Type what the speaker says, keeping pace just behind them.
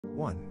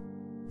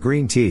1.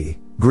 Green tea.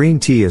 Green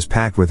tea is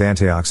packed with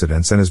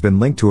antioxidants and has been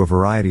linked to a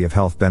variety of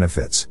health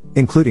benefits,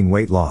 including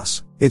weight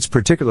loss. It's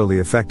particularly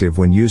effective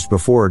when used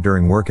before or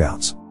during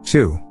workouts.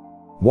 2.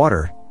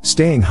 Water.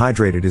 Staying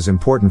hydrated is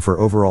important for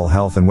overall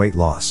health and weight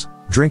loss.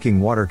 Drinking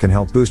water can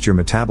help boost your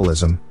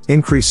metabolism,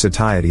 increase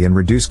satiety and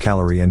reduce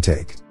calorie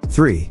intake.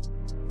 3.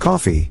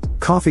 Coffee.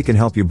 Coffee can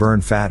help you burn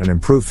fat and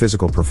improve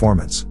physical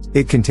performance.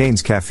 It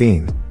contains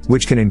caffeine,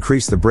 which can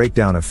increase the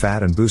breakdown of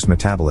fat and boost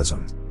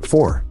metabolism.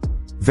 4.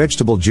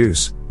 Vegetable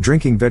juice.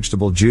 Drinking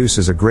vegetable juice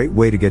is a great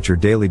way to get your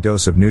daily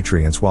dose of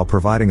nutrients while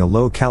providing a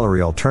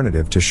low-calorie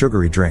alternative to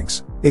sugary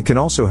drinks. It can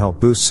also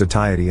help boost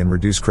satiety and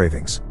reduce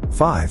cravings.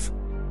 5.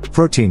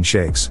 Protein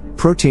shakes.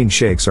 Protein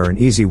shakes are an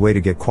easy way to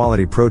get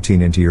quality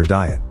protein into your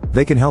diet.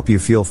 They can help you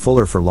feel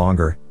fuller for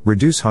longer,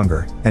 reduce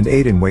hunger, and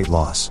aid in weight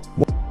loss.